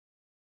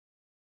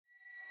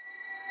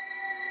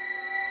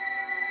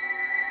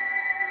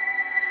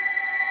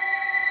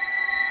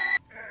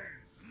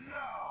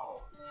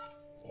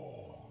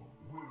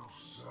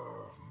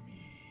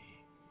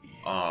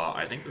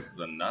think this is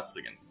the nuts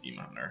against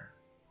Demon Hunter.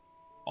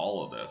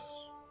 All of this.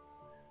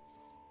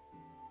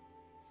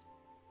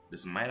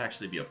 This might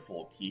actually be a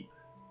full keep.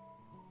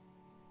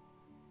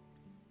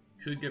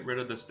 Could get rid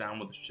of this down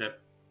with the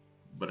ship,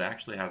 but it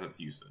actually has its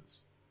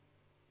uses.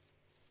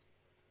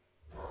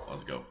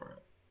 Let's go for it.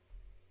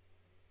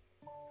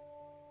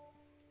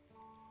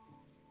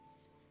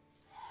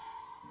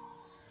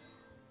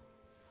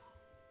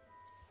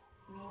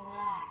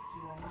 Relax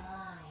your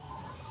mind.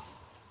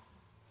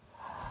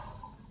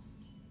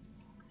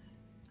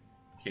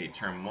 Okay,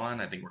 turn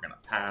 1, I think we're gonna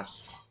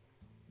pass.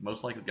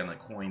 Most likely gonna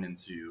coin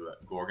into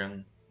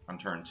Gorgon on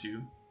turn 2.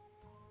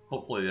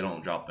 Hopefully they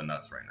don't drop the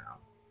nuts right now.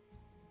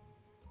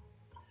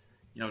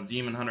 You know,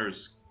 Demon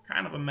Hunter's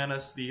kind of a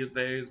menace these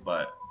days,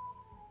 but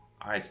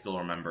I still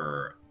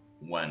remember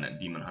when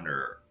Demon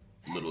Hunter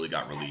literally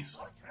got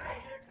released.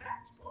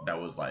 That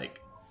was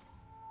like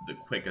the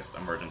quickest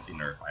emergency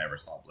nerf I ever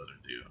saw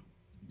Blizzard do.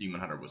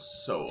 Demon Hunter was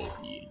so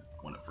OP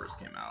when it first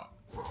came out.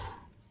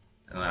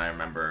 And then I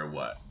remember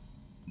what?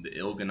 The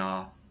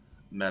Il'gynoth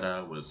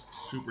meta was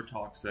super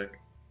toxic.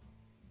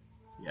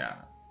 Yeah,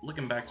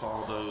 looking back to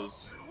all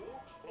those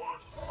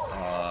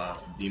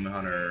Demon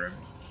Hunter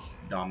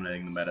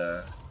dominating the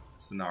meta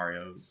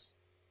scenarios,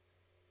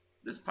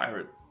 this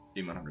pirate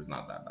Demon Hunter is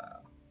not that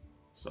bad.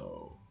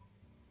 So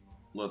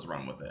let's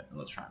run with it and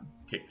let's try and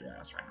kick their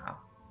ass right now.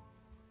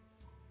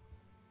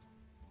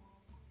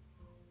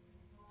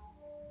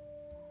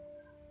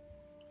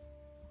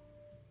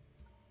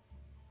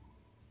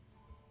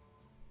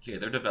 Okay,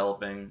 they're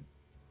developing,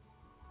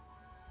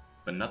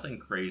 but nothing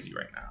crazy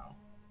right now.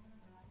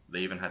 They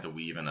even had to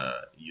weave in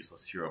a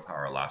useless hero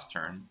power last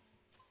turn,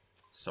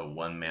 so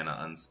 1 mana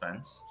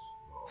unspent.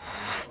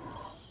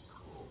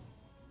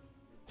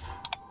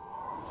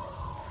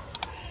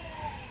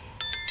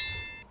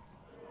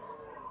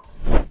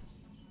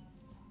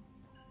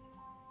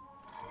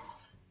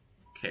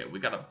 Okay, we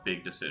got a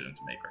big decision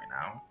to make right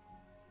now.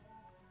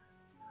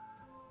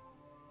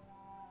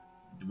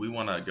 Do we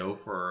want to go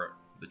for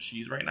the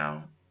cheese right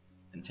now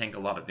and tank a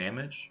lot of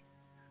damage?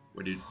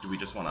 Or do we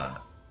just want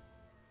to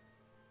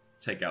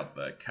take out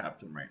the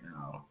captain right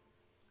now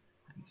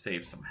and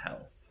save some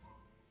health?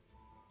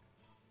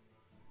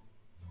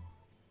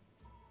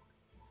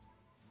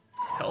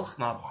 Health's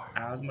not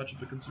as much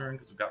of a concern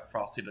because we've got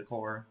Frosty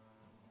Decor.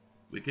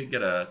 We could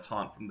get a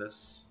taunt from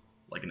this,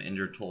 like an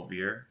injured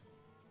Tol'vir.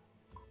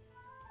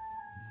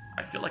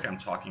 I feel like I'm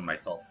talking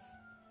myself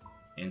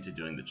into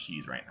doing the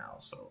cheese right now,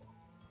 so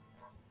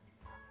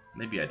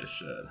maybe I just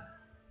should.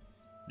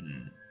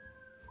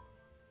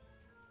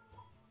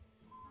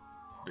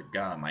 But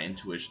God, my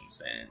intuition's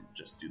saying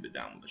just do the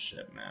down with the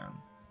ship, man.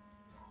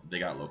 They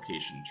got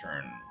location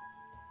turn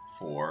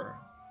 4.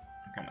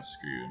 I'm kind of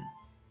screwed.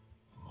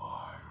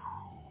 My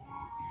rule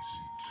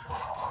isn't to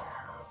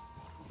have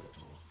but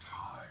little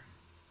time.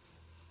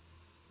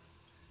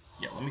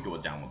 Yeah, let me go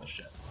with down with the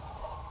ship.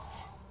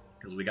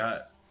 Because we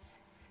got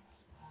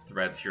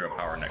Thread's hero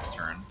power next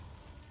turn.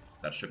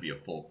 That should be a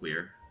full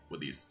clear with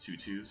these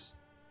 2/2s.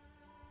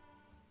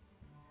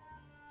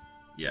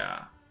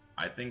 Yeah,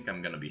 I think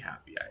I'm gonna be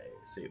happy I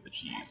saved the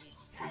cheese.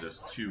 It was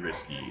just too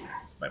risky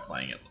by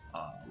playing it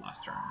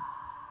last turn.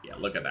 Yeah,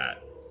 look at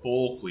that.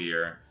 Full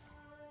clear.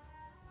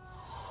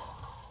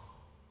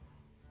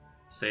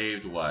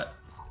 Saved what?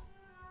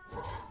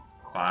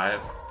 5?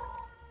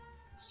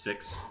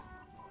 6?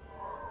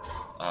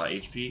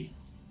 HP?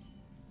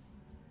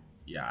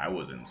 Yeah, I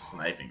was in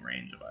sniping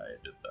range if I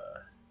did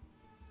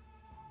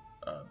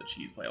the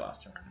cheese play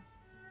last turn.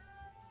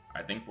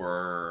 I think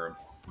we're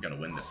gonna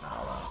win this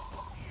now,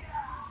 though.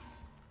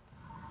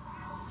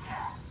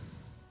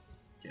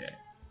 Okay.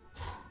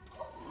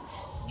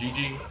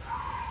 GG.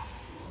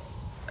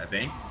 I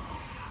think.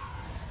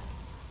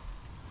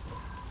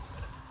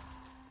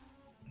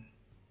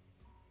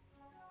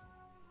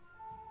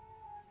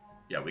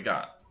 Yeah, we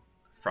got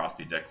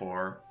Frosty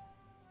Decor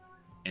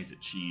into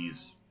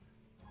Cheese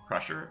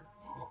Crusher.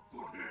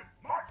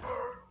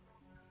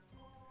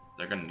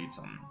 They're gonna need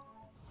some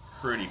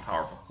pretty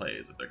powerful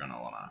plays if they're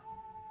gonna wanna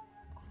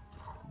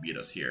beat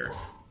us here.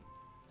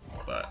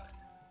 But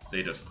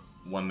they just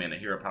 1 mana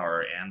hero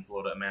power and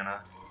float up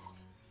mana.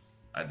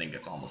 I think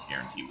it's almost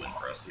guaranteed win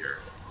for us here.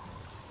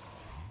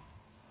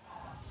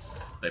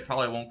 They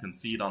probably won't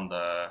concede on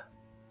the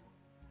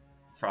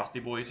Frosty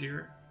Boys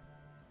here,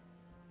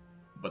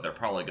 but they're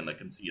probably gonna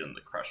concede on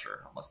the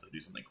Crusher unless they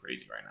do something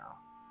crazy right now.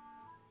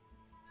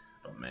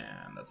 But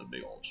man, that's a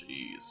big old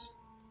cheese.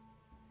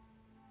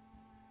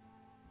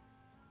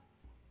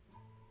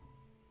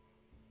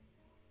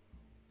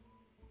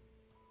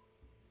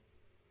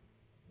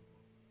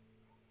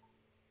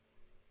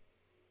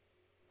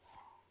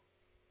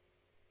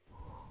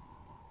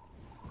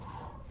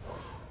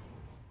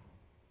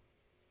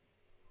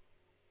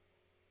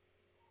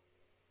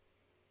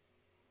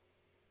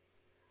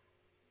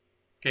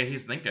 Okay,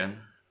 he's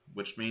thinking,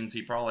 which means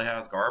he probably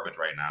has garbage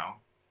right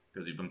now,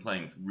 because he's been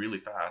playing really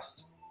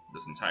fast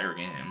this entire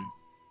game.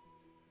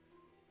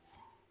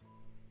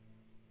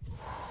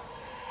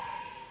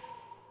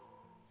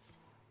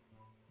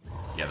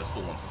 Yeah, this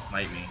fool wants to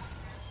snipe me.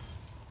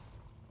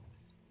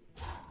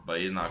 but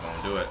he's not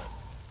going to do it.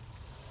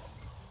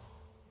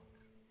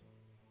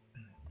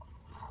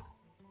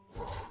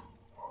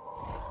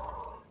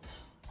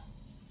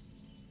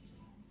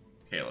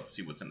 Okay, let's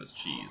see what's in this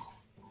cheese.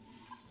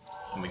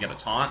 Can we get a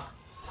taunt?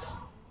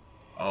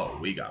 Oh,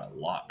 we got a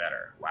lot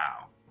better.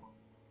 Wow.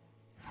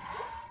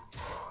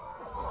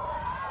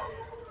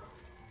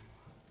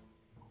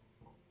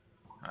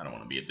 I don't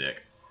want to be a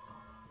dick.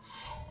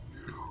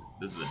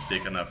 This is a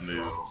dick enough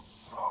move.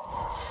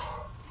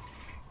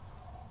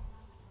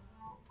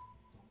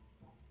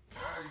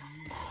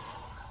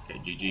 Okay,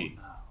 GG.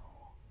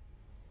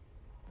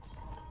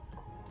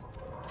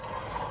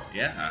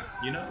 Yeah,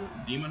 you know,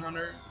 Demon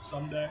Hunter,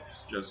 some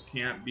decks just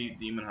can't beat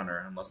Demon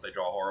Hunter unless they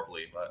draw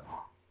horribly, but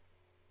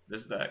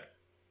this deck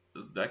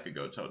could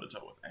go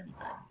toe-to-toe with anything.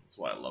 That's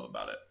what I love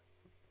about it.